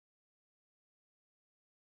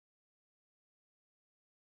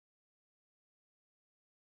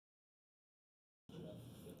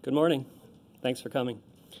Good morning. Thanks for coming.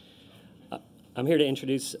 I'm here to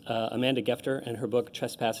introduce Amanda Gefter and her book,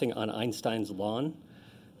 Trespassing on Einstein's Lawn.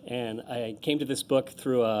 And I came to this book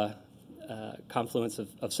through a confluence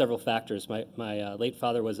of several factors. My late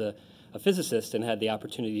father was a physicist and had the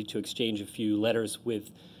opportunity to exchange a few letters with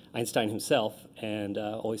Einstein himself, and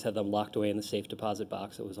always had them locked away in the safe deposit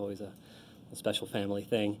box. It was always a special family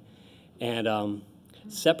thing. And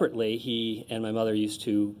separately, he and my mother used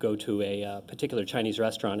to go to a particular Chinese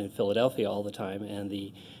restaurant in Philadelphia all the time, and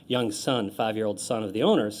the young son, 5-year-old son of the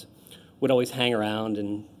owners, would always hang around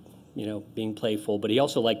and, being playful, but he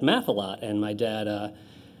also liked math a lot, and my dad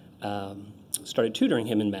started tutoring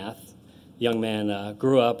him in math. The young man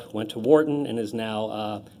grew up, went to Wharton, and is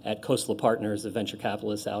now at Coastal Partners, a venture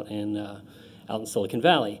capitalist out in Silicon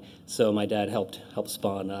Valley. So my dad helped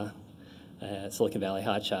spawn Silicon Valley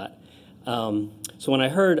hotshot. So when I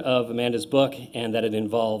heard of Amanda's book and that it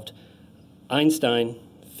involved Einstein,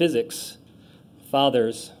 physics,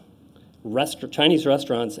 fathers, Chinese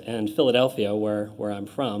restaurants, and Philadelphia, where I'm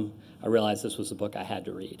from, I realized this was a book I had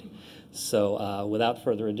to read. So without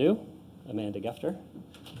further ado, Amanda Gefter.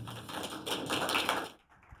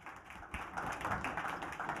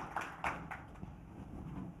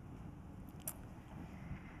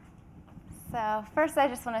 So first, I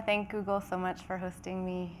just want to thank Google so much for hosting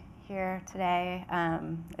me here today.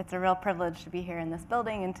 It's a real privilege to be here in this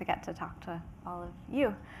building and to get to talk to all of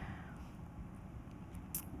you.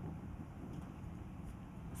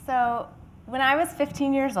 So when I was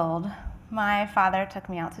 15 years old, my father took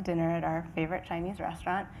me out to dinner at our favorite Chinese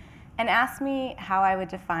restaurant and asked me how I would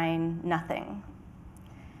define nothing.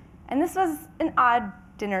 And this was an odd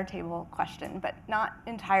dinner table question, but not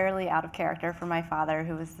entirely out of character for my father,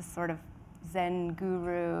 who was this sort of Zen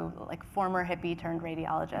guru, like former hippie turned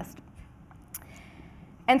radiologist.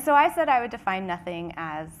 And so I said I would define nothing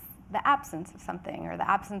as the absence of something, or the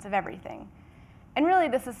absence of everything. And really,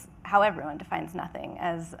 this is how everyone defines nothing,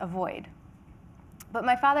 as a void. But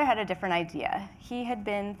my father had a different idea. He had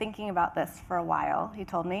been thinking about this for a while, he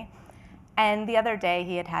told me. And the other day,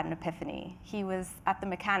 he had an epiphany. He was at the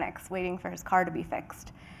mechanics waiting for his car to be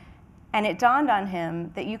fixed. And it dawned on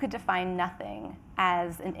him that you could define nothing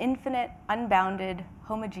as an infinite, unbounded,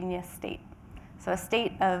 homogeneous state. So a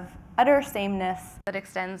state of utter sameness that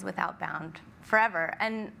extends without bound forever.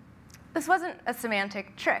 And this wasn't a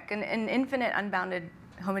semantic trick. An infinite, unbounded,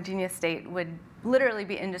 homogeneous state would literally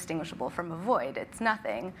be indistinguishable from a void. It's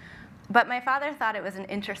nothing. But my father thought it was an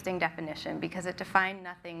interesting definition because it defined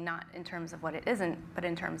nothing not in terms of what it isn't, but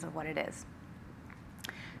in terms of what it is.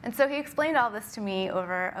 And so he explained all this to me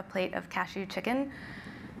over a plate of cashew chicken.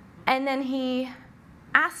 And then he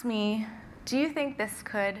asked me, do you think this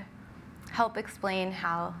could help explain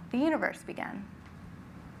how the universe began?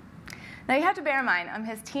 Now you have to bear in mind, I'm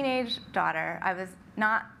his teenage daughter. I was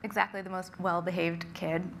not exactly the most well-behaved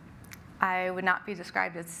kid. I would not be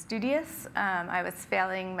described as studious. I was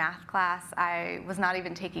failing math class. I was not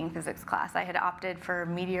even taking physics class. I had opted for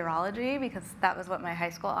meteorology because that was what my high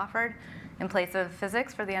school offered in place of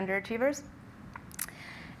physics for the underachievers.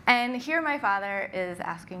 And here my father is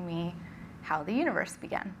asking me how the universe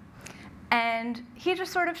began. And he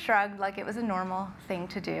just sort of shrugged like it was a normal thing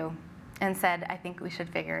to do and said, I think we should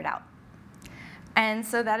figure it out. And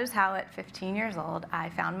so that is how, at 15 years old, I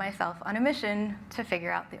found myself on a mission to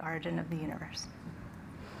figure out the origin of the universe.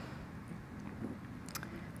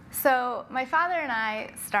 So my father and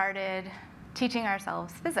I started teaching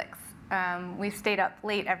ourselves physics. We stayed up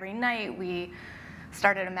late every night. We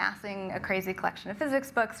started amassing a crazy collection of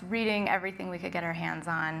physics books, reading everything we could get our hands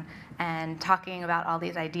on, and talking about all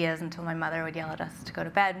these ideas until my mother would yell at us to go to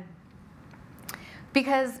bed.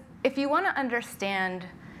 Because if you want to understand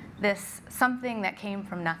this something that came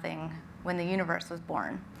from nothing when the universe was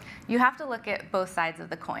born, you have to look at both sides of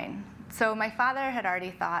the coin. So my father had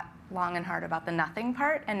already thought long and hard about the nothing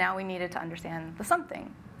part, and now we needed to understand the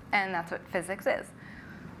something. And that's what physics is.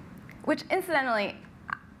 Which, incidentally,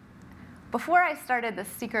 before I started this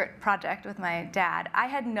secret project with my dad, I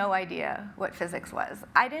had no idea what physics was.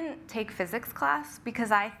 I didn't take physics class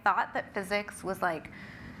because I thought that physics was like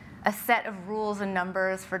a set of rules and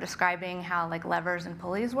numbers for describing how levers and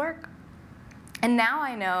pulleys work. And now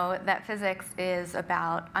I know that physics is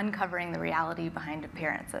about uncovering the reality behind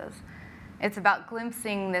appearances. It's about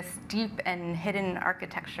glimpsing this deep and hidden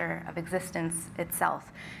architecture of existence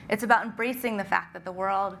itself. It's about embracing the fact that the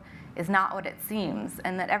world is not what it seems,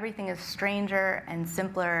 and that everything is stranger and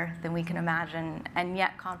simpler than we can imagine, and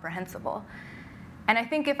yet comprehensible. And I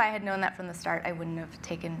think if I had known that from the start, I wouldn't have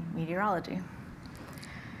taken meteorology.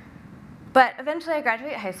 But eventually I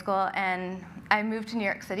graduated high school, and I moved to New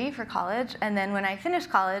York City for college. And then when I finished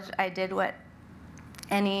college, I did what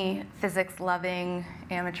any physics-loving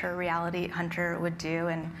amateur reality hunter would do,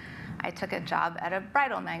 and I took a job at a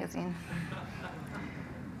bridal magazine.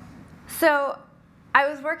 So I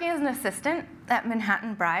was working as an assistant at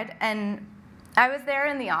Manhattan Bride, and I was there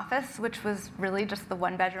in the office, which was really just the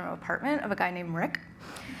one-bedroom apartment of a guy named Rick,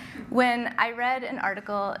 when I read an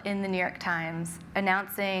article in the New York Times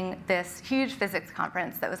announcing this huge physics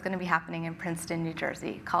conference that was going to be happening in Princeton, New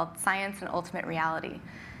Jersey, called Science and Ultimate Reality.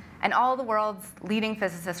 And all the world's leading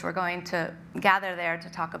physicists were going to gather there to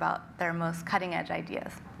talk about their most cutting-edge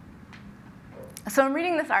ideas. So I'm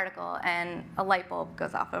reading this article, and a light bulb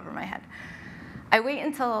goes off over my head. I wait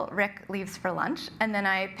until Rick leaves for lunch, and then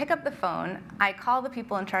I pick up the phone. I call the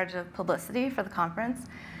people in charge of publicity for the conference,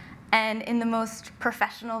 and in the most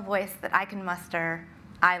professional voice that I can muster,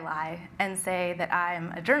 I lie and say that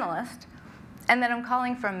I'm a journalist, and that I'm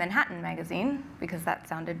calling from Manhattan Magazine, because that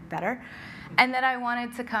sounded better, and that I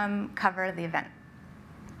wanted to come cover the event.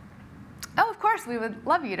 Oh, of course, we would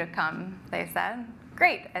love you to come, they said.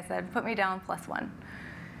 Great, I said, put me down +1.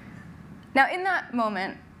 Now, in that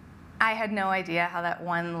moment, I had no idea how that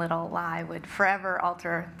one little lie would forever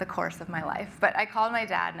alter the course of my life. But I called my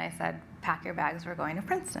dad and I said, pack your bags, we're going to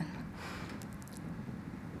Princeton.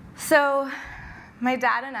 So my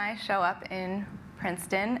dad and I show up in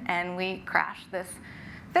Princeton, and we crash this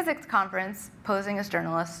physics conference posing as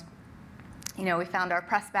journalists. You know, we found our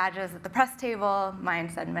press badges at the press table. Mine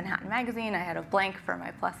said Manhattan Magazine. I had a blank for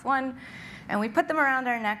my +1. And we put them around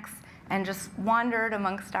our necks and just wandered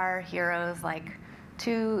amongst our heroes like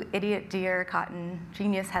two idiot deer caught in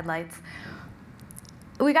genius headlights.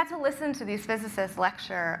 We got to listen to these physicists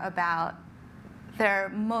lecture about their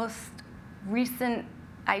most recent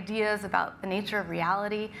ideas about the nature of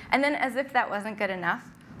reality. And then, as if that wasn't good enough,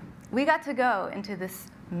 we got to go into this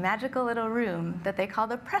magical little room that they call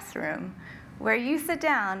the press room, where you sit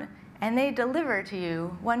down and they deliver to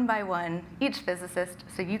you, one by one, each physicist,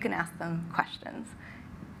 so you can ask them questions.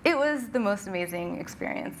 It was the most amazing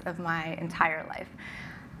experience of my entire life.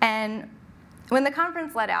 And when the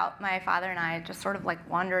conference let out, my father and I just sort of like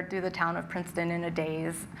wandered through the town of Princeton in a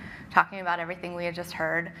daze, talking about everything we had just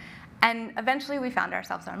heard. And eventually we found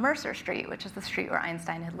ourselves on Mercer Street, which is the street where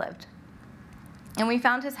Einstein had lived. And we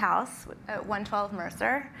found his house at 112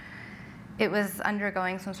 Mercer. It was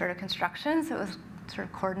undergoing some sort of construction, so it was sort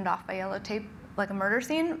of cordoned off by yellow tape, like a murder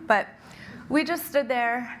scene. But we just stood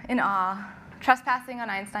there in awe, trespassing on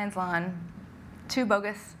Einstein's lawn, 2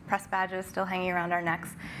 bogus press badges still hanging around our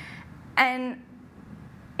necks. And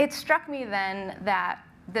it struck me then that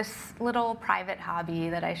this little private hobby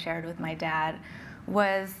that I shared with my dad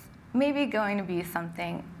was maybe going to be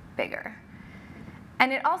something bigger.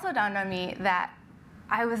 And it also dawned on me that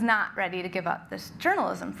I was not ready to give up this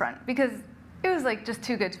journalism front, because it was like just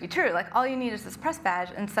too good to be true. Like, all you need is this press badge,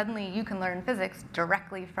 and suddenly you can learn physics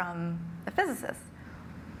directly from the physicists.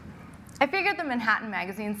 I figured the Manhattan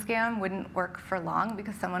Magazine scam wouldn't work for long,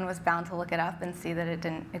 because someone was bound to look it up and see that it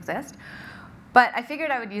didn't exist. But I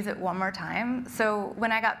figured I would use it one more time. So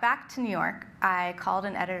when I got back to New York, I called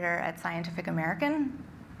an editor at Scientific American.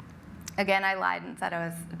 Again, I lied and said I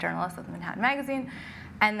was a journalist at the Manhattan Magazine,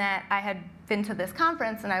 and that I had been to this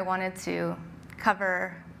conference and I wanted to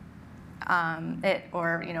cover it,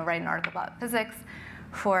 or write an article about physics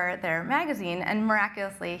for their magazine, and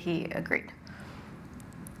miraculously he agreed.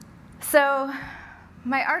 So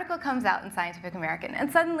my article comes out in Scientific American,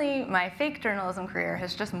 and suddenly my fake journalism career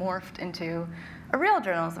has just morphed into a real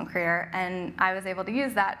journalism career, and I was able to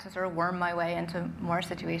use that to sort of worm my way into more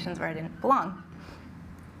situations where I didn't belong.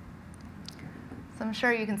 So I'm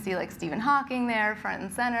sure you can see like Stephen Hawking there, front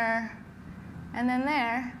and center, and then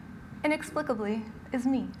there, inexplicably, is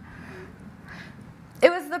me. It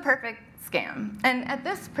was the perfect scam. And at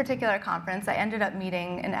this particular conference, I ended up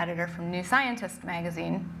meeting an editor from New Scientist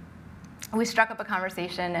magazine. We struck up a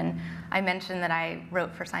conversation, and I mentioned that I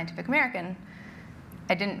wrote for Scientific American.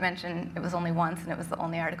 I didn't mention it was only once, and it was the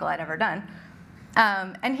only article I'd ever done.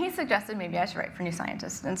 And he suggested maybe I should write for New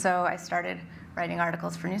Scientist. And so I started writing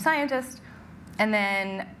articles for New Scientist. And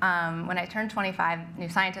then when I turned 25, New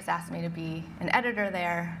Scientist asked me to be an editor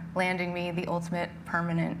there, landing me the ultimate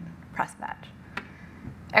permanent press badge.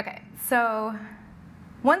 OK, so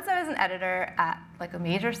once I was an editor at like a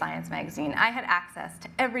major science magazine, I had access to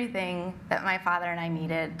everything that my father and I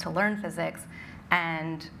needed to learn physics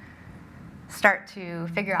and start to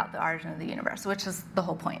figure out the origin of the universe, which is the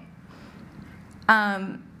whole point.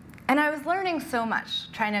 And I was learning so much,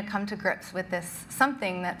 trying to come to grips with this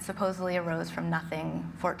something that supposedly arose from nothing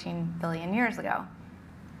 14 billion years ago.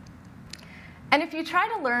 And if you try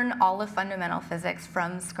to learn all of fundamental physics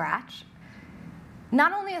from scratch,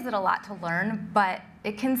 not only is it a lot to learn, but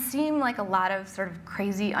it can seem like a lot of sort of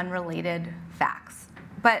crazy, unrelated facts.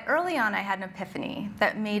 But early on, I had an epiphany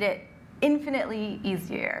that made it infinitely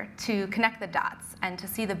easier to connect the dots and to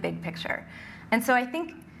see the big picture. And so I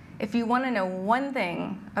think if you want to know one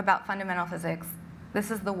thing about fundamental physics,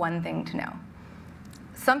 this is the one thing to know.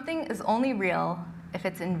 Something is only real if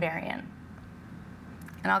it's invariant.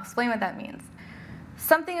 And I'll explain what that means.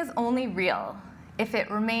 Something is only real if it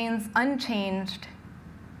remains unchanged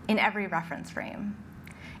in every reference frame.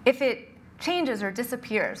 If it changes or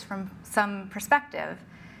disappears from some perspective,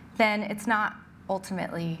 then it's not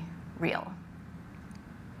ultimately real.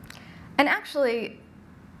 And actually,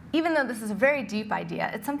 even though this is a very deep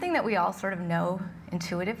idea, it's something that we all sort of know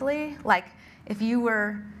intuitively. Like if you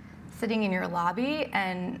were sitting in your lobby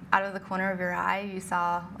and out of the corner of your eye you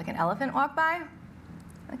saw like an elephant walk by,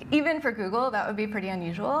 like, even for Google, that would be pretty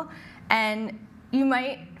unusual. And you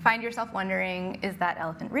might find yourself wondering, is that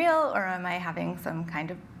elephant real, or am I having some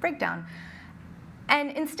kind of breakdown?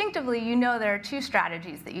 And instinctively, you know there are two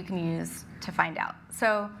strategies that you can use to find out.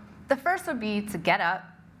 So the first would be to get up,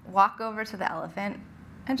 walk over to the elephant,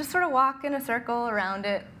 and just sort of walk in a circle around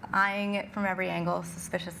it, eyeing it from every angle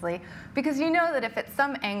suspiciously, because you know that if at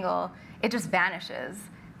some angle it just vanishes,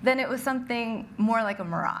 then it was something more like a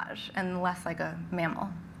mirage and less like a mammal.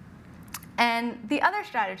 And the other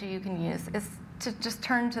strategy you can use is to just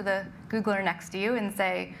turn to the Googler next to you and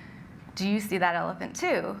say, do you see that elephant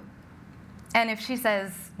too? And if she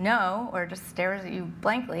says no, or just stares at you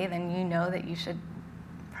blankly, then you know that you should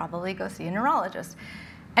probably go see a neurologist.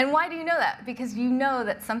 And why do you know that? Because you know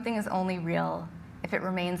that something is only real if it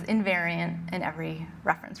remains invariant in every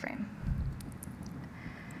reference frame.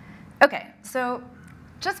 OK, so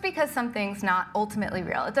just because something's not ultimately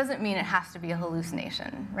real, it doesn't mean it has to be a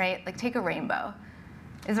hallucination, right? Like take a rainbow.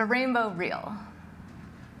 Is a rainbow real?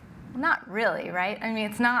 Not really, right? I mean,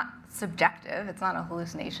 it's not subjective. It's not a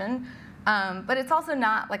hallucination. But it's also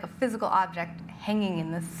not like a physical object hanging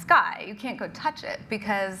in the sky. You can't go touch it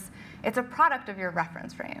because it's a product of your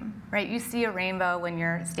reference frame, right? You see a rainbow when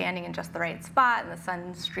you're standing in just the right spot and the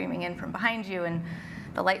sun's streaming in from behind you and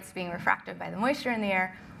the light's being refracted by the moisture in the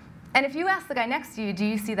air. And if you ask the guy next to you, do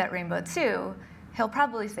you see that rainbow too? He'll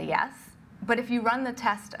probably say yes. But if you run the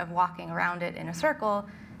test of walking around it in a circle,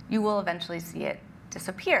 you will eventually see it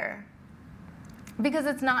disappear. Because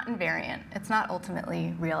it's not invariant. It's not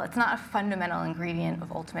ultimately real. It's not a fundamental ingredient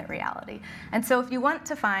of ultimate reality. And so if you want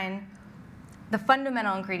to find the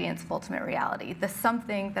fundamental ingredients of ultimate reality, the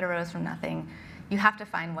something that arose from nothing, you have to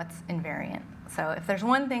find what's invariant. So if there's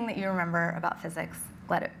one thing that you remember about physics,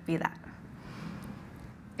 let it be that.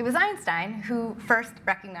 It was Einstein who first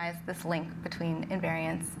recognized this link between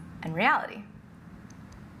invariance and reality.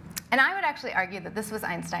 And I would actually argue that this was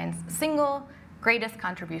Einstein's single greatest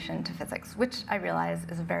contribution to physics, which I realize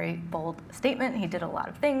is a very bold statement. He did a lot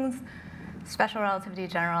of things, special relativity,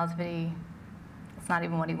 general relativity. It's not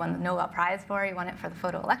even what he won the Nobel Prize for. He won it for the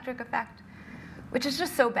photoelectric effect, which is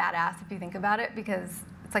just so badass if you think about it, because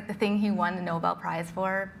it's like the thing he won the Nobel Prize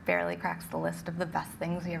for barely cracks the list of the best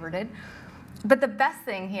things he ever did. But the best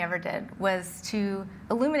thing he ever did was to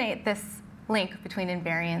illuminate this link between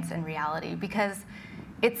invariance and reality, because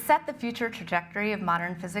it set the future trajectory of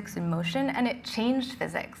modern physics in motion, and it changed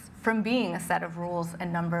physics from being a set of rules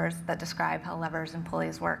and numbers that describe how levers and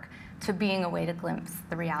pulleys work to being a way to glimpse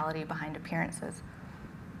the reality behind appearances.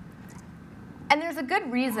 And there's a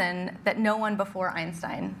good reason that no one before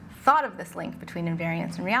Einstein thought of this link between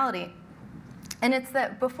invariance and reality. And it's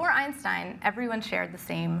that before Einstein, everyone shared the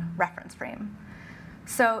same reference frame.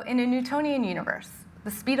 So in a Newtonian universe,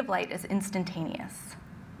 the speed of light is instantaneous,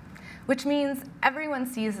 which means everyone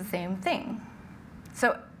sees the same thing.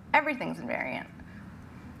 So everything's invariant.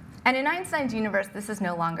 And in Einstein's universe, this is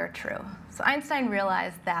no longer true. So Einstein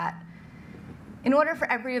realized that in order for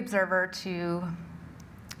every observer to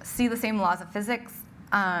see the same laws of physics,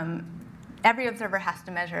 every observer has to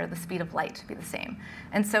measure the speed of light to be the same.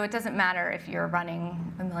 And so it doesn't matter if you're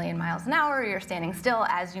running 1,000,000 miles an hour or you're standing still.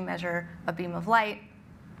 As you measure a beam of light,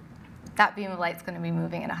 that beam of light is going to be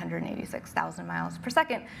moving at 186,000 miles per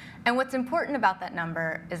second. And what's important about that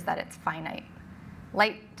number is that it's finite.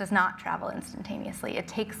 Light does not travel instantaneously. It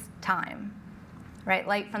takes time, right?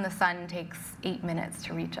 Light from the sun takes 8 minutes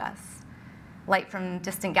to reach us. Light from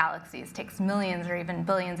distant galaxies takes millions or even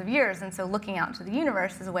billions of years. And so looking out into the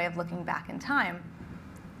universe is a way of looking back in time.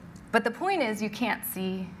 But the point is, you can't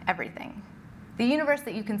see everything. The universe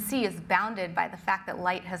that you can see is bounded by the fact that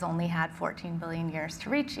light has only had 14 billion years to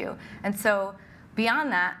reach you. And so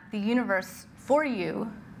beyond that, the universe for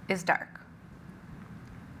you is dark.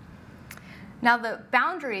 Now, the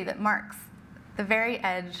boundary that marks the very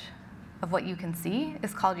edge of what you can see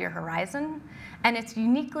is called your horizon, and it's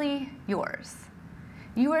uniquely yours.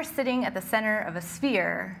 You are sitting at the center of a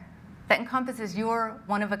sphere that encompasses your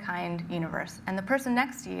one-of-a-kind universe, and the person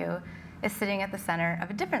next to you is sitting at the center of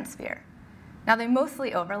a different sphere. Now, they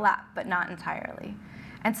mostly overlap, but not entirely.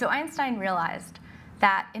 And so Einstein realized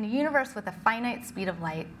that in a universe with a finite speed of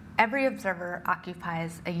light, every observer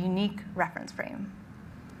occupies a unique reference frame.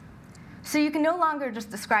 So you can no longer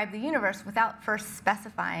just describe the universe without first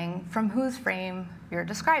specifying from whose frame you're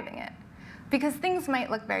describing it, because things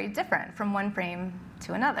might look very different from one frame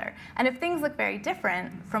to another. And if things look very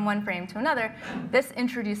different from one frame to another, this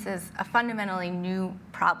introduces a fundamentally new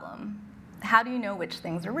problem. How do you know which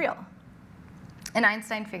things are real? And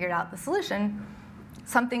Einstein figured out the solution.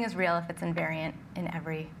 Something is real if it's invariant in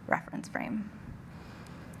every reference frame.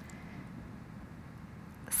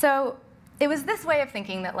 So it was this way of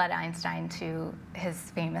thinking that led Einstein to his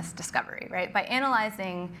famous discovery, right? By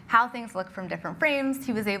analyzing how things look from different frames,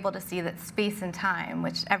 he was able to see that space and time,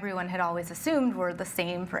 which everyone had always assumed were the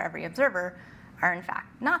same for every observer, are in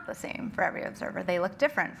fact not the same for every observer. They look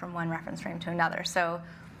different from one reference frame to another. So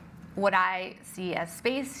what I see as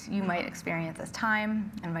space, you might experience as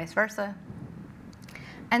time, and vice versa.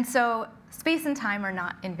 And so space and time are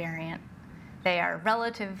not invariant. They are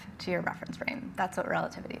relative to your reference frame. That's what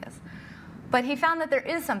relativity is. But he found that there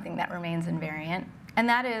is something that remains invariant, and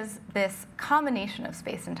that is this combination of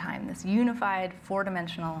space and time, this unified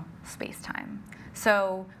four-dimensional space-time.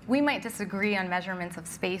 So we might disagree on measurements of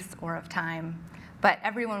space or of time, but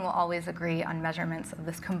everyone will always agree on measurements of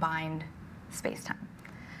this combined space-time.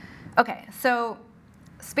 OK, so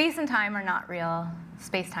space and time are not real.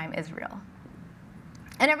 Space-time is real.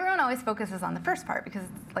 And everyone always focuses on the first part because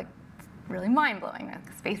it's like really mind-blowing.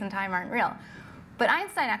 Like, space and time aren't real. But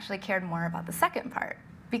Einstein actually cared more about the second part,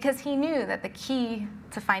 because he knew that the key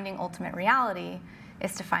to finding ultimate reality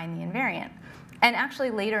is to find the invariant. And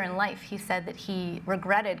actually, later in life, he said that he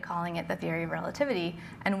regretted calling it the theory of relativity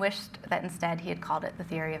and wished that instead he had called it the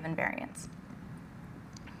theory of invariance.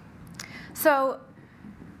 So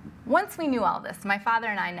once we knew all this, my father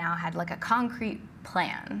and I now had like a concrete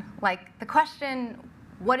plan. Like the question,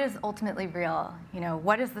 what is ultimately real? You know,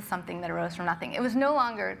 what is the something that arose from nothing? It was no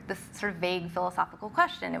longer this sort of vague philosophical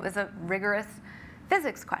question. It was a rigorous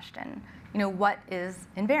physics question. You know, what is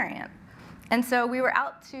invariant? And so we were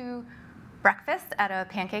out to breakfast at a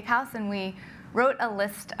pancake house, and we wrote a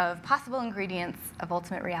list of possible ingredients of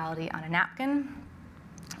ultimate reality on a napkin.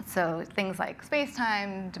 So things like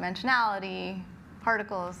space-time, dimensionality,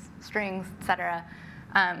 particles, strings, et cetera.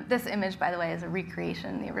 This image, by the way, is a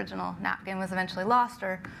recreation. The original napkin was eventually lost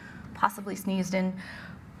or possibly sneezed in.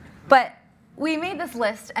 But we made this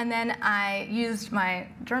list, and then I used my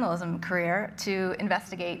journalism career to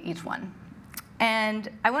investigate each one. And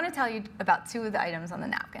I want to tell you about two of the items on the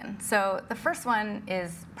napkin. So the first one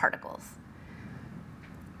is particles.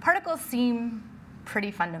 Particles seem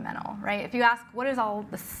pretty fundamental, right? If you ask, what is all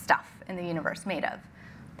the stuff in the universe made of?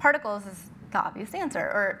 Particles is the obvious answer,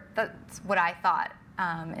 or that's what I thought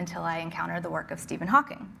until I encountered the work of Stephen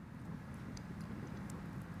Hawking.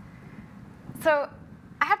 So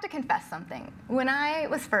I have to confess something. When I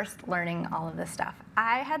was first learning all of this stuff,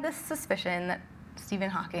 I had this suspicion that Stephen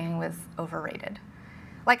Hawking was overrated.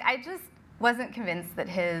 Like, I just wasn't convinced that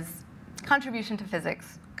his contribution to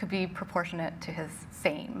physics could be proportionate to his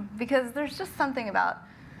fame, because there's just something about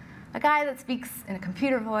a guy that speaks in a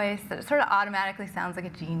computer voice that sort of automatically sounds like a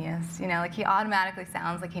genius. You know, like he automatically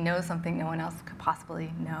sounds like he knows something no one else could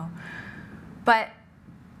possibly know. But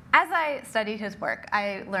as I studied his work,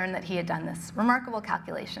 I learned that he had done this remarkable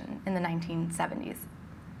calculation in the 1970s.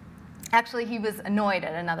 Actually, he was annoyed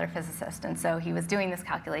at another physicist, and so he was doing this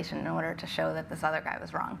calculation in order to show that this other guy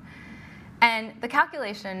was wrong. And the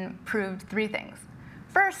calculation proved three things.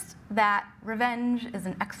 First, that revenge is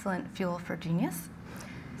an excellent fuel for genius.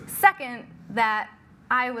 Second, that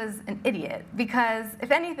I was an idiot, because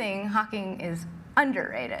if anything, Hawking is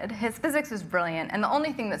underrated. His physics is brilliant, and the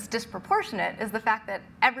only thing that's disproportionate is the fact that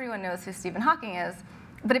everyone knows who Stephen Hawking is,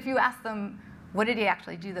 but if you ask them, what did he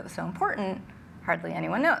actually do that was so important, hardly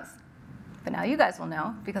anyone knows. But now you guys will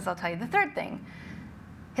know, because I'll tell you the third thing.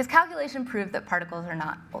 His calculation proved that particles are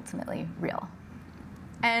not ultimately real.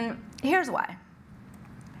 And here's why.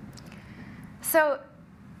 So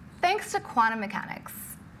thanks to quantum mechanics,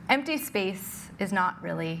 empty space is not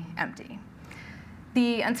really empty.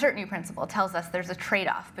 The uncertainty principle tells us there's a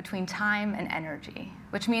trade-off between time and energy,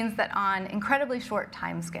 which means that on incredibly short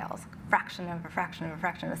time scales, fraction of a fraction of a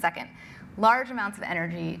fraction of a second, large amounts of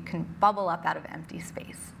energy can bubble up out of empty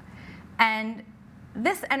space. And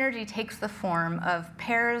this energy takes the form of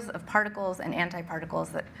pairs of particles and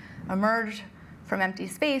antiparticles that emerge from empty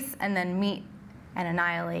space and then meet and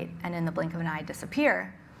annihilate and in the blink of an eye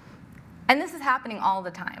disappear. And this is happening all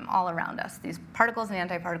the time, all around us. These particles and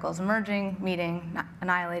antiparticles emerging, meeting,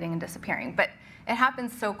 annihilating, and disappearing. But it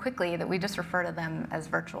happens so quickly that we just refer to them as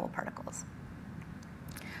virtual particles.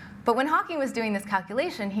 But when Hawking was doing this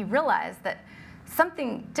calculation, he realized that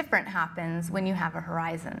something different happens when you have a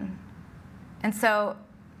horizon. And so,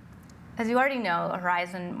 as you already know, a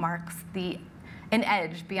horizon marks an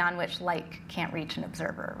edge beyond which light can't reach an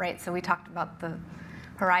observer, right? So we talked about the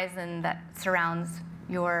horizon that surrounds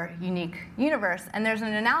your unique universe. And there's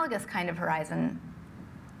an analogous kind of horizon.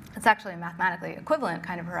 It's actually a mathematically equivalent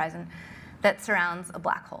kind of horizon that surrounds a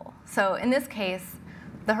black hole. So in this case,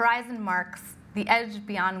 the horizon marks the edge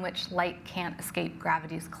beyond which light can't escape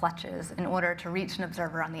gravity's clutches in order to reach an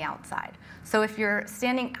observer on the outside. So if you're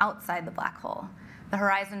standing outside the black hole, the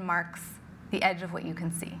horizon marks the edge of what you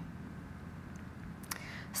can see.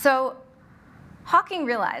 So Hawking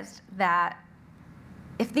realized that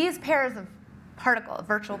if these pairs of particles,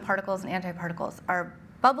 virtual particles and antiparticles, are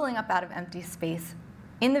bubbling up out of empty space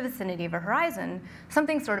in the vicinity of a horizon,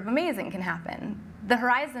 something sort of amazing can happen. The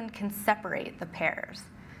horizon can separate the pairs,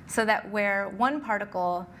 so that where one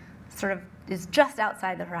particle sort of is just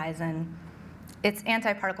outside the horizon, its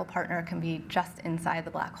antiparticle partner can be just inside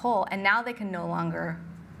the black hole, and now they can no longer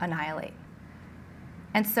annihilate.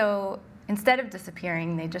 And so instead of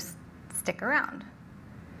disappearing, they just stick around.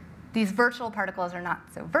 These virtual particles are not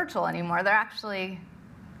so virtual anymore. They're actually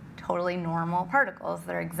totally normal particles.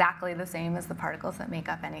 They're exactly the same as the particles that make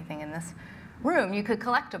up anything in this room. You could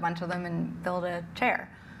collect a bunch of them and build a chair.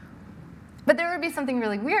 But there would be something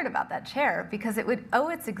really weird about that chair, because it would owe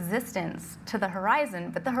its existence to the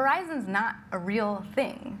horizon, but the horizon's not a real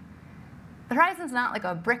thing. The horizon's not like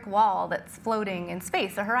a brick wall that's floating in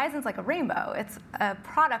space. The horizon's like a rainbow. It's a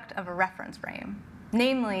product of a reference frame,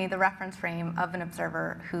 namely the reference frame of an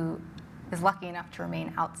observer who is lucky enough to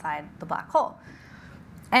remain outside the black hole.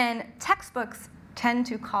 And textbooks tend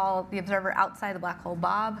to call the observer outside the black hole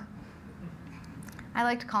Bob. I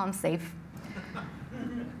like to call him safe.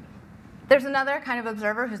 There's another kind of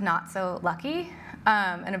observer who's not so lucky,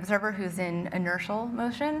 an observer who's in inertial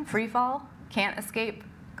motion, free fall, can't escape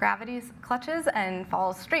gravity's clutches, and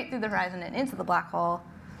falls straight through the horizon and into the black hole.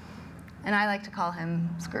 And I like to call him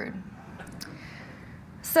screwed.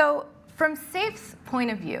 So from SAFE's point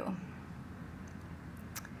of view,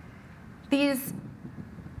 these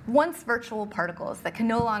once virtual particles that can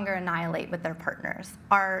no longer annihilate with their partners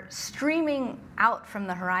are streaming out from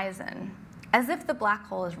the horizon as if the black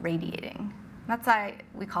hole is radiating. That's why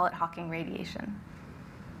we call it Hawking radiation.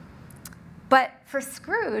 But for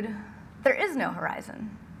Screwed, there is no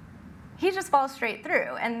horizon. He just falls straight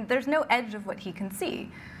through, and there's no edge of what he can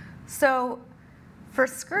see. So for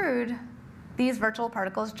Screwed, these virtual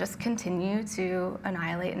particles just continue to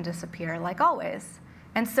annihilate and disappear like always.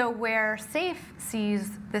 And so where Safe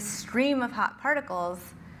sees this stream of hot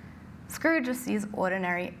particles, Screwed just sees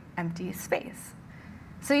ordinary empty space.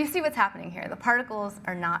 So you see what's happening here. The particles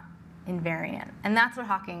are not invariant. And that's what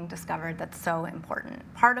Hawking discovered that's so important.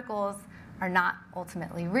 Particles are not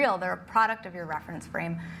ultimately real. They're a product of your reference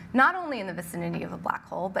frame, not only in the vicinity of a black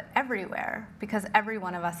hole, but everywhere, because every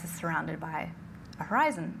one of us is surrounded by a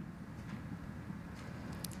horizon.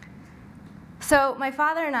 So my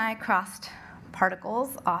father and I crossed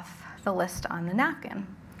particles off the list on the napkin.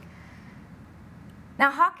 Now,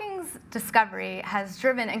 Hawking's discovery has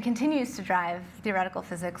driven and continues to drive theoretical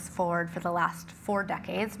physics forward for the last 4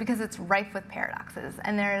 decades because it's rife with paradoxes,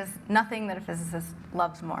 and there's nothing that a physicist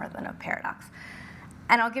loves more than a paradox.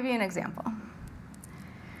 And I'll give you an example.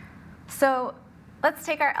 So let's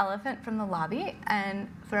take our elephant from the lobby and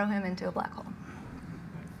throw him into a black hole.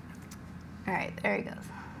 All right, there he goes.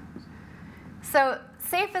 So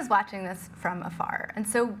Safe is watching this from afar, and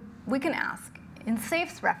so we can ask, in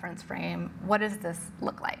Safe's reference frame, what does this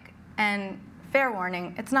look like? And fair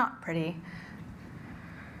warning, it's not pretty.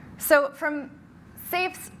 So from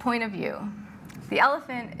Safe's point of view, the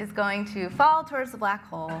elephant is going to fall towards the black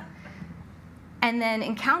hole and then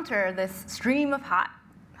encounter this stream of hot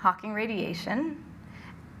Hawking radiation,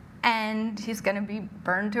 and he's going to be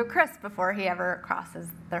burned to a crisp before he ever crosses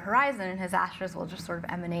the horizon, and his ashes will just sort of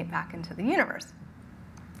emanate back into the universe.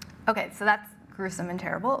 Okay, so that's gruesome and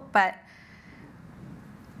terrible, but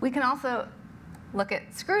we can also look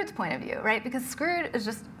at Screwed's point of view, right? Because Screwed is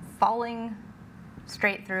just falling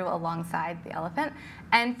straight through alongside the elephant.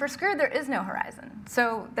 And for Screwed, there is no horizon.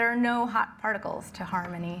 So there are no hot particles to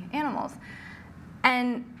harm any animals.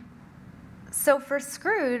 And so for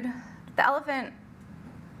Screwed, the elephant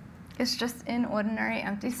is just in ordinary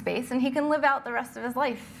empty space, and he can live out the rest of his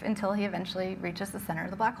life until he eventually reaches the center of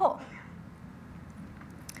the black hole.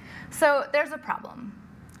 So there's a problem,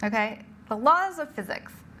 okay? The laws of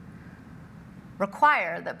physics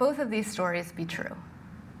require that both of these stories be true.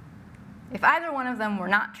 If either one of them were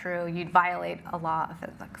not true, you'd violate a law of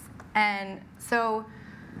physics. And so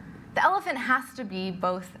the elephant has to be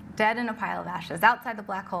both dead in a pile of ashes outside the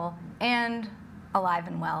black hole and alive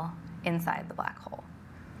and well inside the black hole.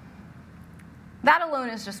 That alone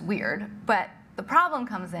is just weird, but the problem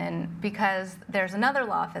comes in because there's another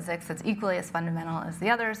law of physics that's equally as fundamental as the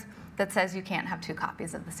others that says you can't have two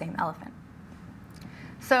copies of the same elephant.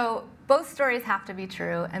 So both stories have to be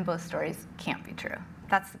true, and both stories can't be true.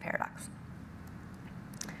 That's the paradox.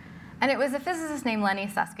 And it was a physicist named Lenny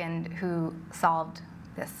Susskind who solved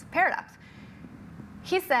this paradox.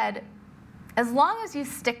 He said, as long as you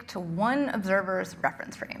stick to one observer's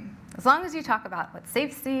reference frame, as long as you talk about what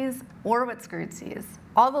safe sees or what screwed sees,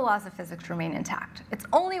 all the laws of physics remain intact. It's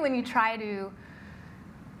only when you try to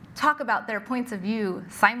talk about their points of view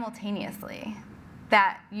simultaneously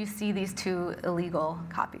that you see these two illegal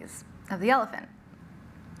copies of the elephant.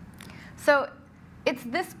 So it's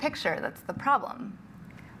this picture that's the problem.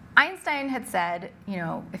 Einstein had said,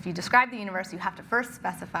 if you describe the universe, you have to first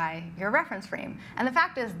specify your reference frame. And the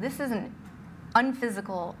fact is, this is an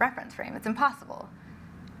unphysical reference frame. It's impossible.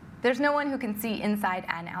 There's no one who can see inside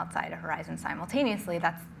and outside a horizon simultaneously.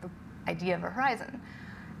 That's the idea of a horizon.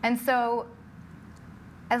 And so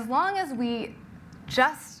as long as we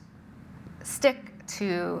just stick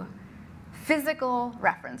to physical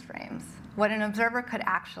reference frames, what an observer could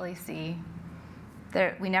actually see,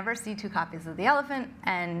 we never see two copies of the elephant,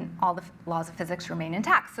 and all the laws of physics remain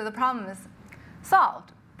intact. So the problem is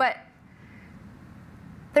solved. But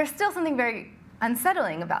there's still something very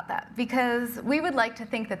unsettling about that, because we would like to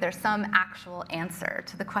think that there's some actual answer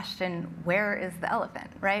to the question, where is the elephant,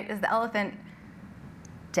 right? Is the elephant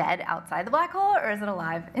dead outside the black hole, or is it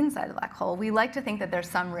alive inside the black hole? We like to think that there's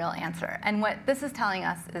some real answer. And what this is telling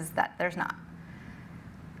us is that there's not.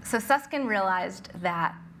 So Susskind realized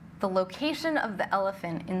that the location of the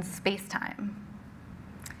elephant in space-time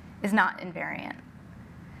is not invariant.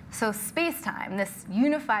 So space-time, this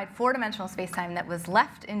unified four-dimensional space-time that was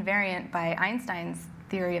left invariant by Einstein's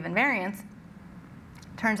theory of invariance,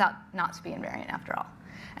 turns out not to be invariant after all.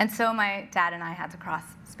 And so my dad and I had to cross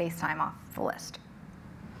space-time off the list.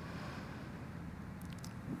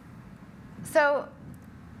 So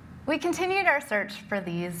we continued our search for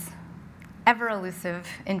these ever-elusive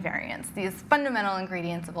invariants, these fundamental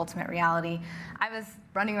ingredients of ultimate reality. I was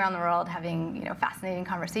running around the world having fascinating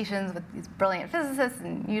conversations with these brilliant physicists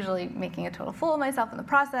and usually making a total fool of myself in the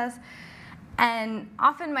process. And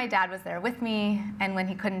often my dad was there with me, and when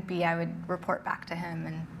he couldn't be, I would report back to him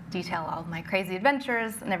and detail all of my crazy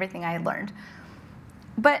adventures and everything I had learned.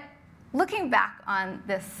 But looking back on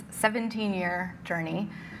this 17-year journey,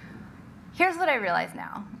 here's what I realize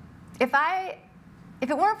now. If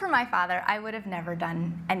it weren't for my father, I would have never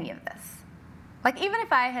done any of this. Like, even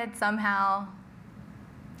if I had somehow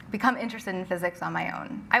become interested in physics on my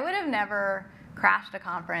own, I would have never crashed a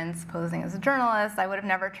conference posing as a journalist. I would have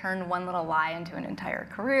never turned one little lie into an entire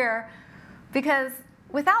career. Because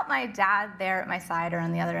without my dad there at my side or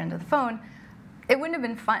on the other end of the phone, it wouldn't have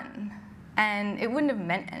been fun. And it wouldn't have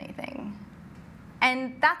meant anything.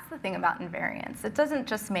 And that's the thing about invariance. It doesn't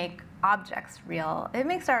just make objects real. It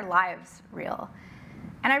makes our lives real.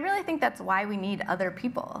 And I really think that's why we need other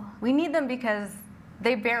people. We need them because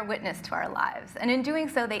they bear witness to our lives. And in doing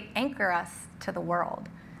so, they anchor us to the world.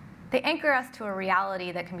 They anchor us to a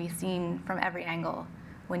reality that can be seen from every angle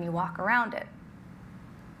when you walk around it.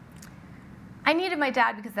 I needed my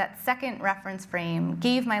dad because that second reference frame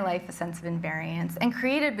gave my life a sense of invariance and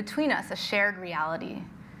created between us a shared reality,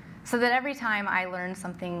 so that every time I learned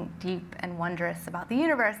something deep and wondrous about the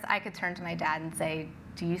universe, I could turn to my dad and say,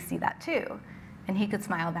 "Do you see that too?" And he could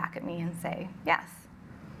smile back at me and say, "Yes."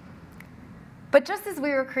 But just as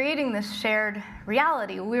we were creating this shared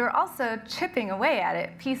reality, we were also chipping away at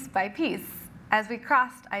it piece by piece as we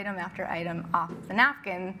crossed item after item off the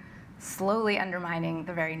napkin, slowly undermining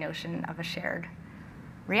the very notion of a shared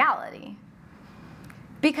reality.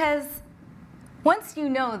 Because once you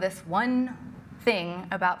know this one thing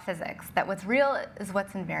about physics, that what's real is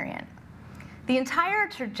what's invariant, the entire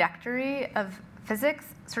trajectory of physics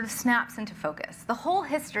sort of snaps into focus. The whole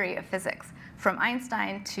history of physics, from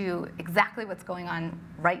Einstein to exactly what's going on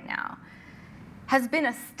right now, has been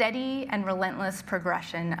a steady and relentless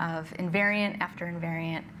progression of invariant after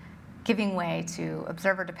invariant, giving way to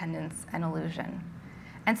observer dependence and illusion.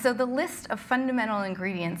 And so the list of fundamental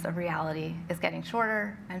ingredients of reality is getting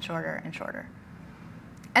shorter and shorter and shorter.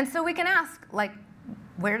 And so we can ask,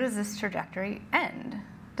 where does this trajectory end?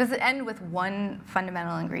 Does it end with one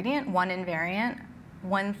fundamental ingredient, one invariant?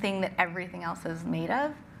 one thing that everything else is made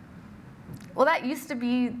of? Well, that used to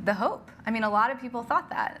be the hope. I mean, a lot of people thought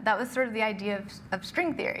that. That was sort of the idea of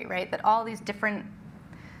string theory, right? That all these different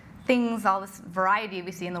things, all this variety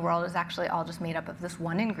we see in the world is actually all just made up of this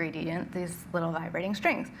one ingredient, these little vibrating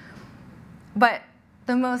strings. But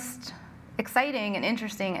the most exciting and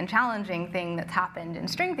interesting and challenging thing that's happened in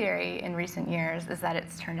string theory in recent years is that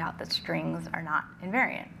it's turned out that strings are not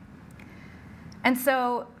invariant. And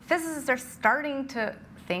so physicists are starting to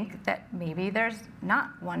think that maybe there's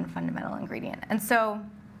not one fundamental ingredient. And so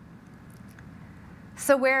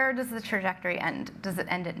where does the trajectory end? Does it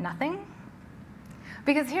end at nothing?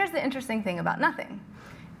 Because here's the interesting thing about nothing.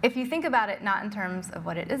 If you think about it not in terms of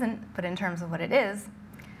what it isn't, but in terms of what it is,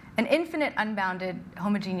 an infinite, unbounded,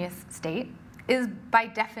 homogeneous state is, by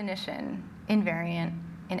definition, invariant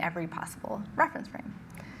in every possible reference frame.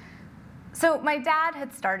 So my dad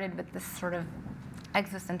had started with this sort of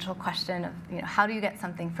existential question of, how do you get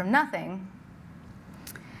something from nothing?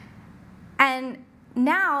 And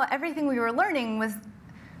now everything we were learning was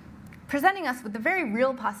presenting us with the very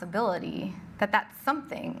real possibility that that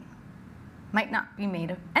something might not be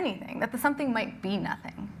made of anything, that the something might be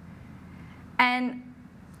nothing. And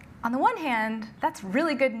on the one hand, that's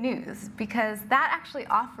really good news, because that actually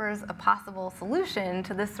offers a possible solution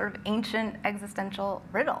to this sort of ancient existential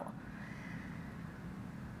riddle.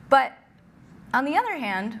 But on the other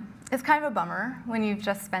hand, it's kind of a bummer when you've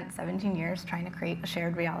just spent 17 years trying to create a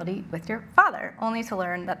shared reality with your father, only to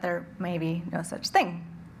learn that there may be no such thing.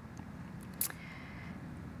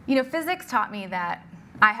 Physics taught me that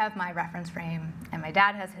I have my reference frame, and my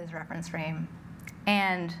dad has his reference frame,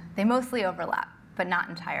 and they mostly overlap, but not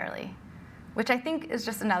entirely, which I think is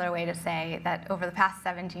just another way to say that over the past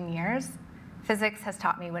 17 years, physics has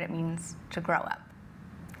taught me what it means to grow up.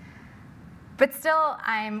 But still,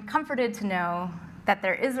 I'm comforted to know that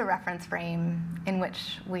there is a reference frame in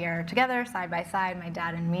which we are together, side by side, my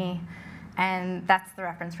dad and me, and that's the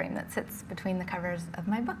reference frame that sits between the covers of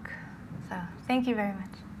my book. So thank you very much.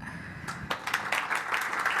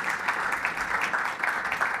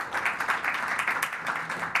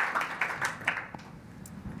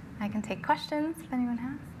 I can take questions if anyone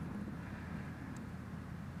has.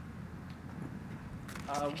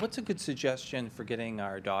 What's a good suggestion for getting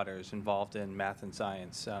our daughters involved in math and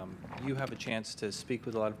science? You have a chance to speak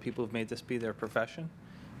with a lot of people who've made this be their profession.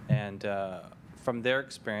 And from their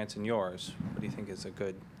experience and yours, what do you think is a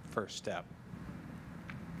good first step?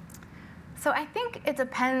 So I think it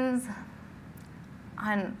depends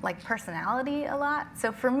on personality a lot.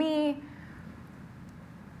 So for me,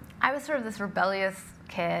 I was sort of this rebellious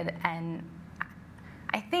kid, and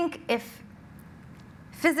I think if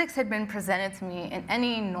physics had been presented to me in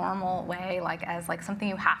any normal way, as something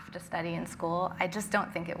you have to study in school, I just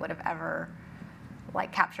don't think it would have ever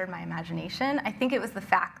captured my imagination. I think it was the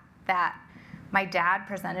fact that my dad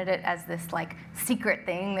presented it as this secret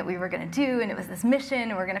thing that we were going to do, and it was this mission,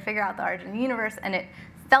 and we're going to figure out the origin of the universe, and it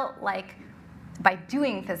felt like by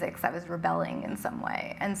doing physics I was rebelling in some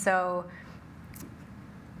way. And so,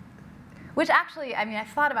 which actually, I've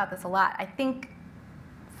thought about this a lot. I think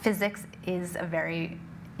physics is a very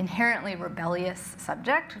inherently rebellious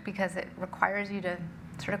subject because it requires you to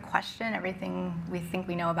sort of question everything we think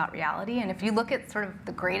we know about reality. And if you look at sort of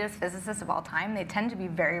the greatest physicists of all time, they tend to be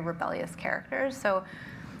very rebellious characters. So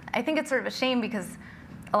I think it's sort of a shame because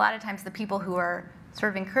a lot of times the people who are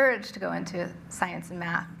sort of encouraged to go into science and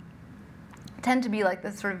math tend to be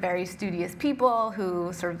this sort of very studious people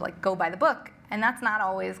who sort of go by the book. And that's not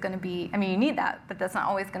always going to be, you need that, but that's not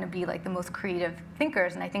always going to be the most creative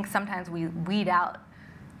thinkers. And I think sometimes we weed out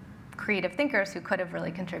creative thinkers who could have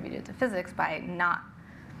really contributed to physics by not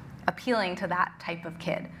appealing to that type of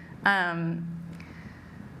kid. But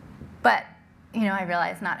I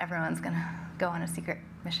realize not everyone's going to go on a secret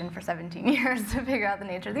mission for 17 years to figure out the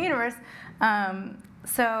nature of the universe.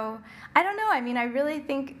 So I don't know. I really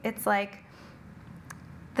think it's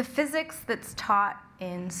the physics that's taught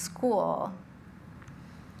in school,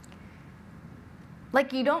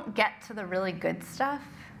 you don't get to the really good stuff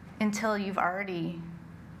until you've already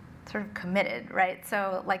sort of committed, right?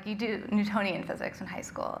 So you do Newtonian physics in high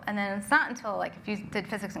school, and then it's not until if you did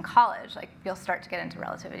physics in college, you'll start to get into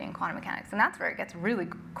relativity and quantum mechanics, and that's where it gets really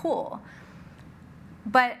cool.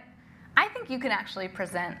 But I think you can actually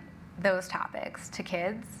present those topics to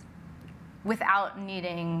kids without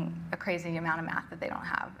needing a crazy amount of math that they don't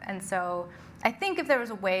have. And so I think if there was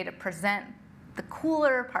a way to present the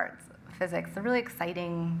cooler parts of physics, the really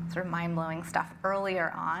exciting, sort of mind-blowing stuff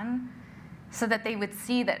earlier on, so that they would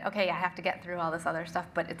see that, okay, I have to get through all this other stuff,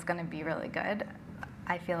 but it's going to be really good,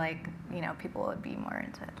 I feel like people would be more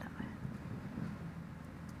into it that way.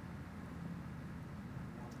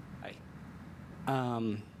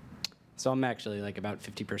 So I'm actually like about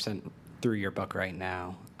 50% through your book right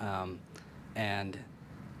now. And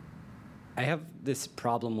I have this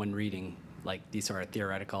problem when reading like these sort of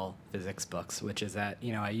theoretical physics books, which is that,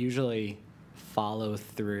 I usually follow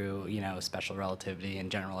through, special relativity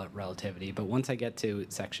and general relativity. But once I get to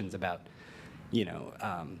sections about,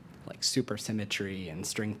 like supersymmetry and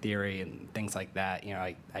string theory and things like that,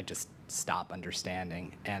 I just stop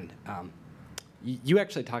understanding. And you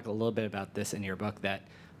actually talk a little bit about this in your book, that,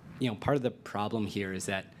 part of the problem here is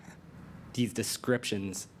that these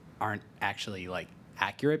descriptions aren't actually like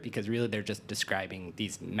accurate, because really they're just describing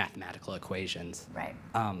these mathematical equations. Right.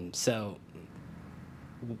 So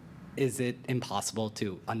is it impossible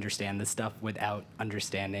to understand this stuff without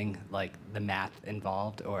understanding like the math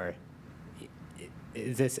involved, or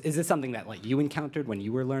is this something that like you encountered when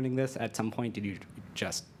you were learning this at some point? Did you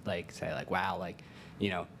just like say like, wow, like,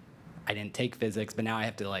 I didn't take physics, but now I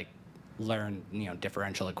have to like learn,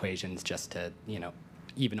 differential equations just to,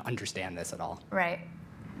 even understand this at all? Right.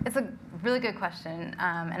 It's a really good question,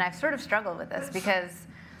 and I've sort of struggled with this because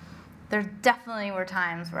there definitely were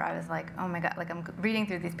times where I was like, oh my God, like I'm reading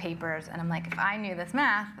through these papers and I'm like, if I knew this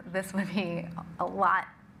math, this would be a lot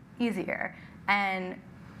easier. And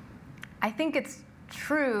I think it's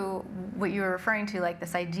true what you were referring to, like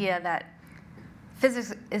this idea that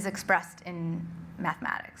physics is expressed in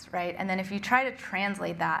mathematics, right? And then if you try to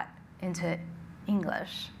translate that into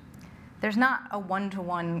English, there's not a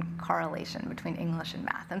one-to-one correlation between English and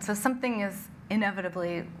math. And so something is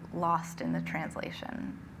inevitably lost in the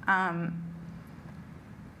translation.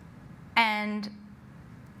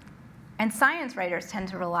 And science writers tend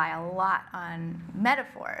to rely a lot on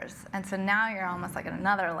metaphors. And so now you're almost like at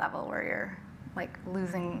another level where you're like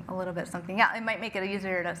losing a little bit of something else. It might make it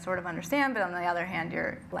easier to sort of understand, but on the other hand,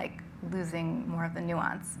 you're like losing more of the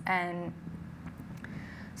nuance. And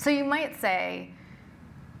so you might say,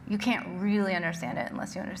 you can't really understand it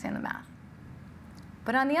unless you understand the math.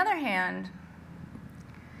 But on the other hand,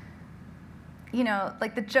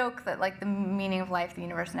 like the joke that like the meaning of life, the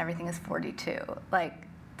universe, and everything is 42. Like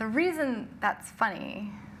the reason that's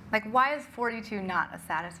funny, like why is 42 not a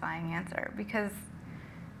satisfying answer? Because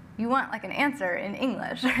you want like an answer in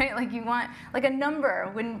English, right? Like you want, like a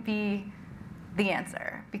number wouldn't be the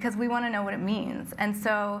answer because we want to know what it means. And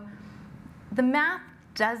so the math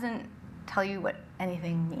doesn't tell you what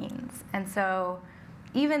anything means. And so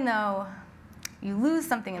even though you lose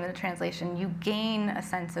something in the translation, you gain a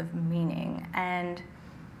sense of meaning. And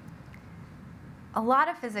a lot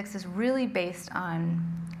of physics is really based on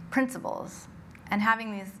principles and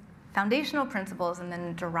having these foundational principles and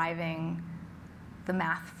then deriving the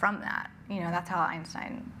math from that. That's how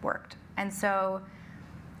Einstein worked. And so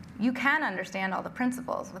you can understand all the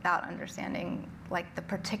principles without understanding like the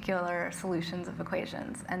particular solutions of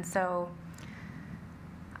equations. And so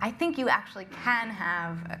I think you actually can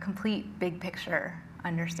have a complete big picture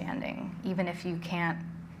understanding, even if you can't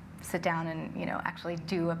sit down and actually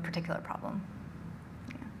do a particular problem.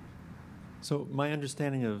 Yeah. So my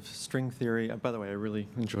understanding of string theory, by the way, I really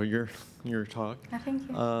enjoy your talk. Oh, thank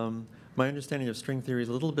you. My understanding of string theory is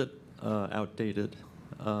a little bit outdated.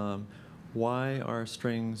 Why are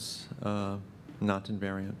strings not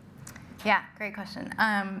invariant? Yeah, great question.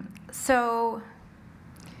 So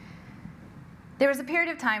there was a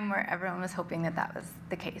period of time where everyone was hoping that that was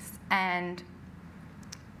the case. And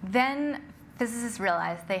then physicists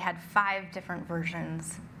realized they had 5 different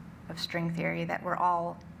versions of string theory that were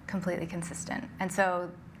all completely consistent. And so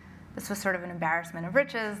this was sort of an embarrassment of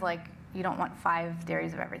riches. Like, you don't want 5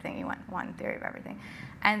 theories of everything. You want 1 theory of everything.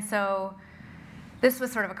 And so this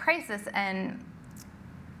was sort of a crisis. And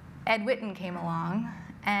Ed Witten came along.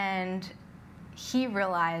 And he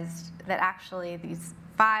realized that actually these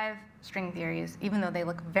 5 string theories, even though they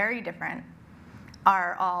look very different,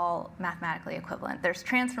 are all mathematically equivalent. There's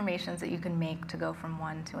transformations that you can make to go from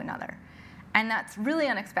one to another. And that's really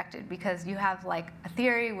unexpected because you have like a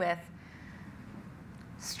theory with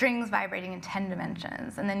strings vibrating in 10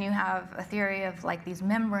 dimensions, and then you have a theory of like these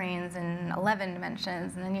membranes in 11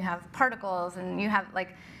 dimensions, and then you have particles, and you have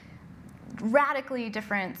like radically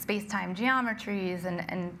different space-time geometries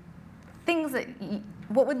and things that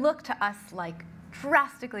what would look to us like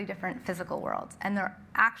drastically different physical worlds, and they're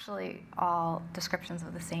actually all descriptions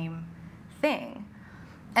of the same thing.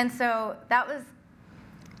 And so that was,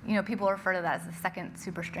 people refer to that as the second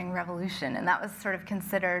superstring revolution, and that was sort of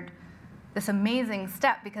considered this amazing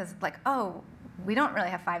step because, like, oh, we don't really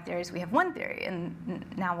have 5 theories, we have 1 theory, and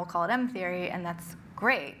now we'll call it M theory, and that's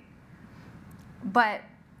great. But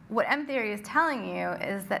what M theory is telling you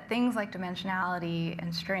is that things like dimensionality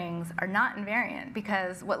and strings are not invariant,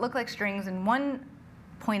 because what look like strings in one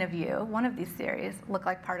point of view, one of these theories, look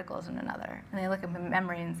like particles in another, and they look like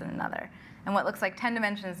membranes in another. And what looks like 10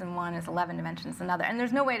 dimensions in one is 11 dimensions in another. And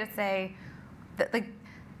there's no way to say that, like,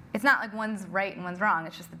 it's not like one's right and one's wrong.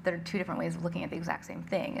 It's just that there are two different ways of looking at the exact same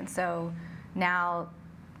thing. And so now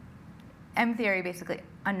M theory basically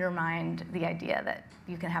undermined the idea that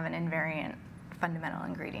you can have an invariant fundamental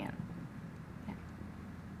ingredient.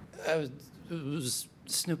 I was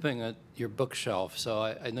snooping at your bookshelf, so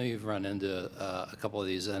I know you've run into a couple of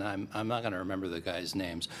these, and I'm not going to remember the guys'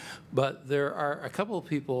 names, but there are a couple of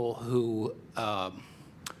people who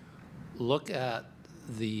look at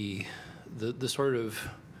the sort of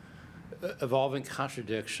evolving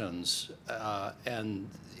contradictions and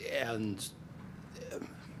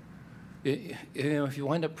if you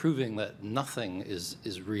wind up proving that nothing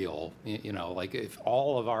is real, like if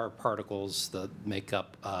all of our particles that make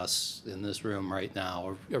up us in this room right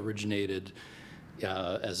now originated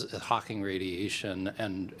as Hawking radiation,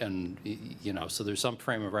 and so there's some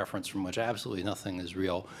frame of reference from which absolutely nothing is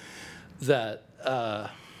real, that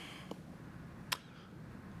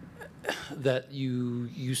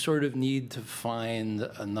you sort of need to find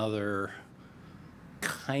another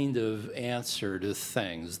kind of answer to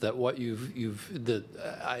things. That what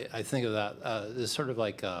I think of that is sort of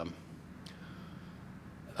like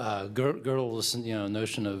Gödel's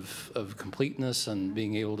notion of completeness and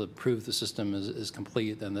being able to prove the system is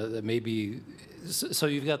complete, and that maybe so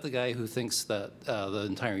you've got the guy who thinks that the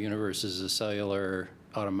entire universe is a cellular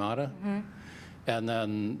automata, and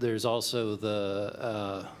then there's also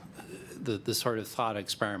the sort of thought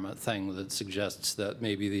experiment thing that suggests that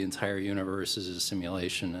maybe the entire universe is a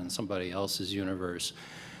simulation in somebody else's universe.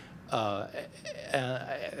 And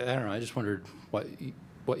I don't know, I just wondered what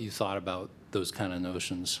you thought about those kind of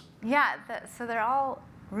notions. Yeah, so they're all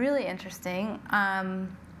really interesting. I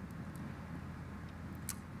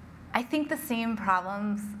think the same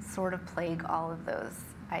problems sort of plague all of those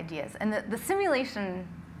ideas. And the simulation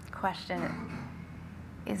question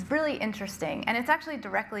is really interesting, and it's actually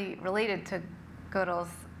directly related to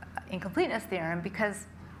Gödel's incompleteness theorem, because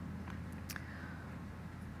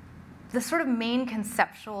the sort of main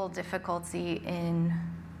conceptual difficulty in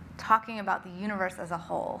talking about the universe as a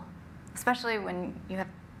whole, especially when you have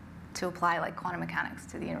to apply like quantum mechanics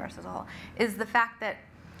to the universe as a whole, is the fact that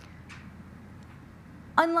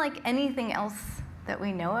unlike anything else that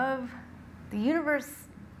we know of, the universe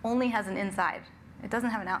only has an inside. It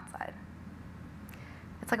doesn't have an outside.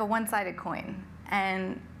 It's like a one-sided coin.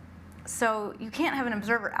 And so you can't have an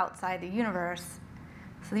observer outside the universe.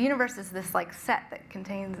 So the universe is this like set that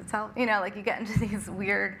contains itself. Like you get into these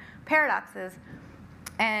weird paradoxes.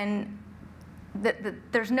 And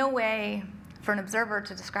there's no way for an observer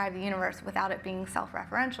to describe the universe without it being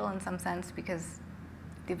self-referential in some sense, because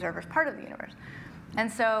the observer is part of the universe.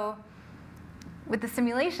 And so with the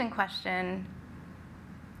simulation question,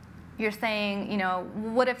 you're saying,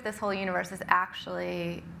 what if this whole universe is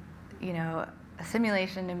actually, a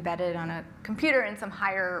simulation embedded on a computer in some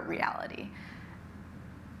higher reality?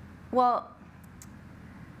 Well,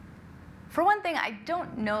 for one thing, I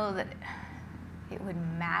don't know that it would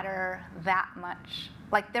matter that much.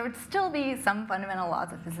 Like, there would still be some fundamental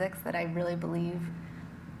laws of physics that I really believe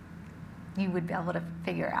you would be able to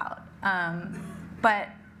figure out. But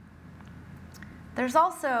there's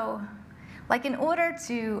also, like, in order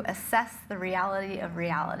to assess the reality of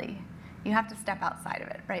reality, you have to step outside of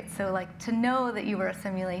it, right? So, like, to know that you were a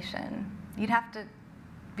simulation, you'd have to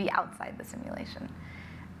be outside the simulation.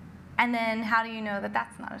 And then how do you know that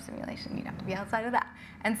that's not a simulation? You'd have to be outside of that.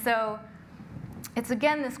 And so it's,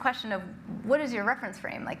 again, this question of what is your reference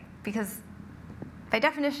frame? Like, because by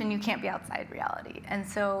definition, you can't be outside reality. And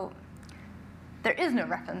so there is no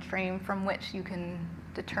reference frame from which you can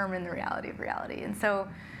determine the reality of reality. And so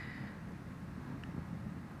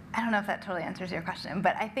I don't know if that totally answers your question,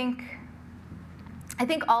 but I think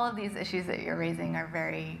all of these issues that you're raising are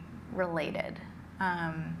very related.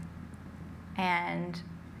 And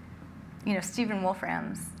Stephen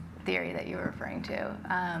Wolfram's theory that you were referring to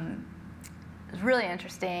is really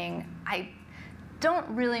interesting. I don't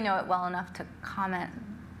really know it well enough to comment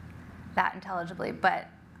that intelligibly, but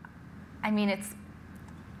I mean,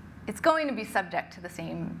 it's going to be subject to the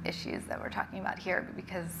same issues that we're talking about here,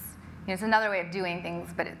 because it's another way of doing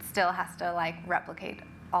things, but it still has to like replicate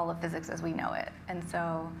all of physics as we know it, and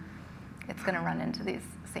so it's going to run into these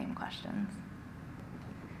same questions.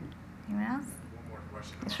 Anyone else? One more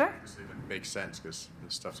question. Sure. Obviously, that makes sense because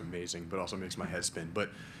this stuff's amazing, but also makes my head spin.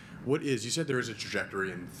 But you said there is a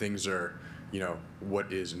trajectory and things are,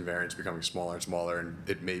 what is invariance becoming smaller and smaller, and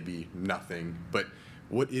it may be nothing, but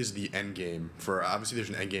what is the end game for, obviously there's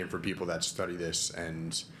an end game for people that study this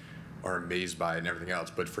and are amazed by it and everything else.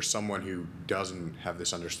 But for someone who doesn't have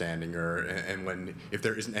this understanding, if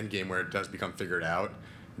there is an end game where it does become figured out,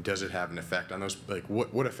 does it have an effect on those? Like,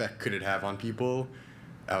 what effect could it have on people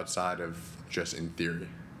outside of just in theory?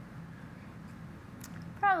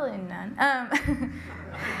 Probably none.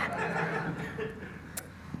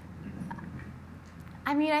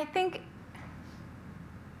 I mean, I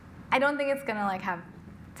don't think it's gonna like have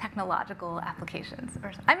technological applications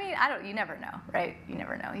or something. I mean, you never know, right? You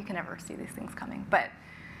never know. You can never see these things coming. But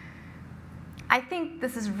I think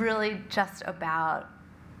this is really just about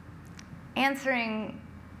answering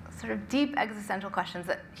sort of deep existential questions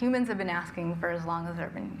that humans have been asking for as long as there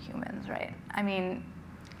have been humans, right? I mean,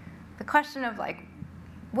 the question of like,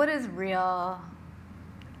 what is real?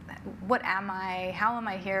 What am I? How am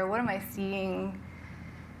I here? What am I seeing?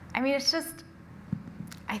 I mean,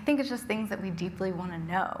 I think it's just things that we deeply want to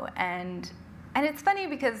know. And it's funny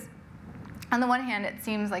because on the one hand, it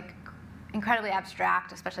seems like incredibly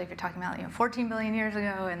abstract, especially if you're talking about 14 billion years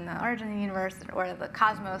ago and the origin of the universe, or the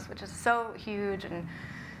cosmos, which is so huge, and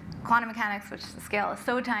quantum mechanics, which the scale is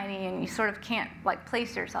so tiny, and you sort of can't like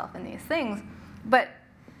place yourself in these things. But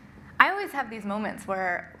I always have these moments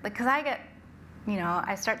where, like, because I get,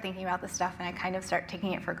 I start thinking about this stuff and I kind of start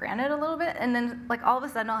taking it for granted a little bit, and then like all of a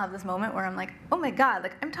sudden I'll have this moment where I'm like, oh my God,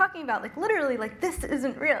 like I'm talking about like literally like this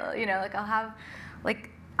isn't real, like I'll have like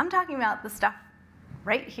I'm talking about the stuff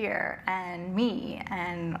right here and me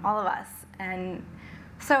and all of us, and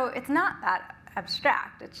so it's not that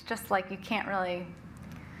abstract. It's just like you can't really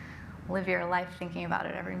live your life thinking about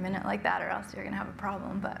it every minute like that, or else you're gonna have a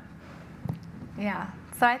problem. But yeah,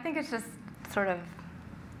 so I think it's just sort of,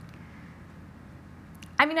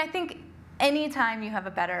 I think anytime you have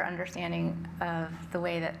a better understanding of the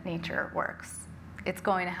way that nature works, it's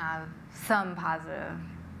going to have some positive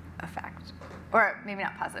effect. Or maybe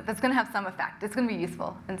not positive, but it's going to have some effect. It's going to be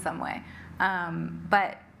useful in some way.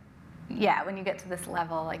 But yeah, when you get to this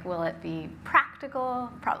level, like, will it be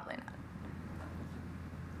practical? Probably not.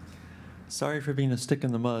 Sorry for being a stick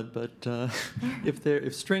in the mud, but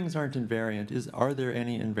if strings aren't invariant, are there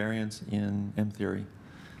any invariants in M theory?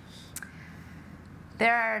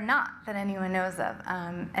 There are not that anyone knows of.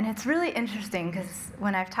 And it's really interesting because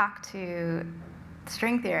when I've talked to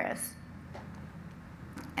string theorists,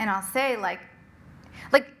 and I'll say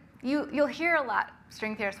you'll hear a lot,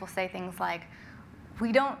 string theorists will say things like,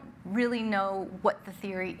 we don't really know what the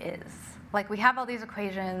theory is. Like, we have all these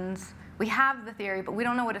equations, we have the theory, but we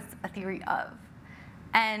don't know what it's a theory of.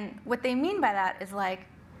 And what they mean by that is like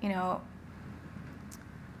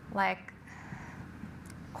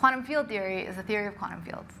quantum field theory is a theory of quantum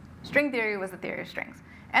fields. String theory was a theory of strings.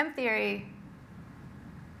 M theory,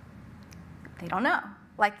 they don't know.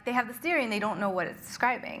 Like, they have this theory and they don't know what it's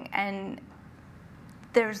describing. And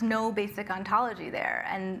there's no basic ontology there.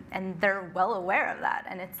 And they're well aware of that.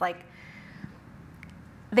 And it's like,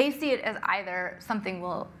 they see it as either something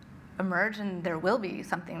will emerge and there will be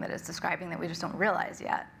something that is describing that we just don't realize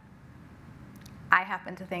yet. I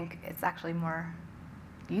happen to think it's actually more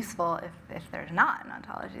useful if there's not an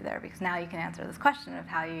ontology there, because now you can answer this question of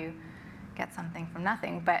how you get something from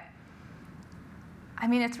nothing. But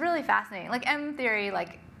it's really fascinating. Like M theory,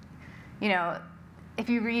 if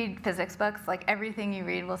you read physics books, like everything you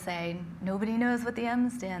read will say nobody knows what the M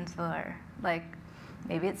stands for. Like,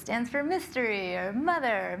 maybe it stands for mystery or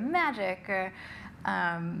mother or magic, or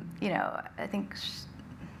I think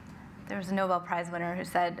there was a Nobel Prize winner who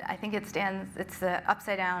said, I think it's the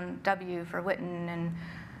upside down W for Witten, and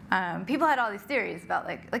people had all these theories about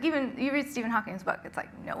like even you read Stephen Hawking's book, it's like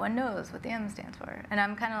no one knows what the M stands for, and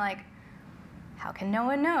I'm kind of like, how can no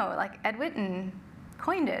one know? Like, Ed Witten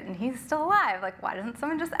coined it, and he's still alive. Like, why doesn't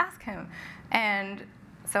someone just ask him? And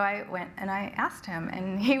so I went and I asked him,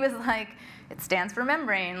 and he was like, it stands for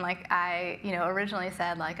membrane. Like, I originally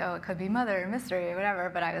said like, oh, it could be mother or mystery or whatever,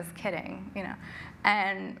 but I was kidding,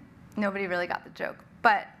 and nobody really got the joke.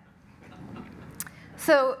 But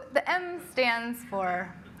so the M stands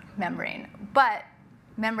for membrane, but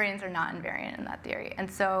membranes are not invariant in that theory.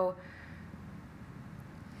 And so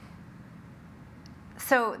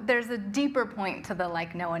there's a deeper point to the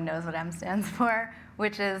no one knows what M stands for,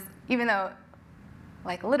 which is, even though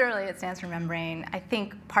literally it stands for membrane, I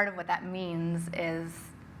think part of what that means is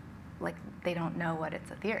they don't know what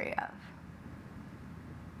it's a theory of,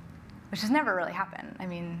 which has never really happened.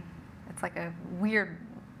 It's like a weird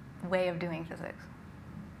way of doing physics,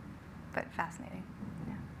 but fascinating.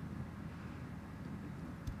 Yeah.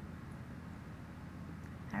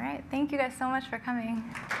 All right, thank you guys so much for coming.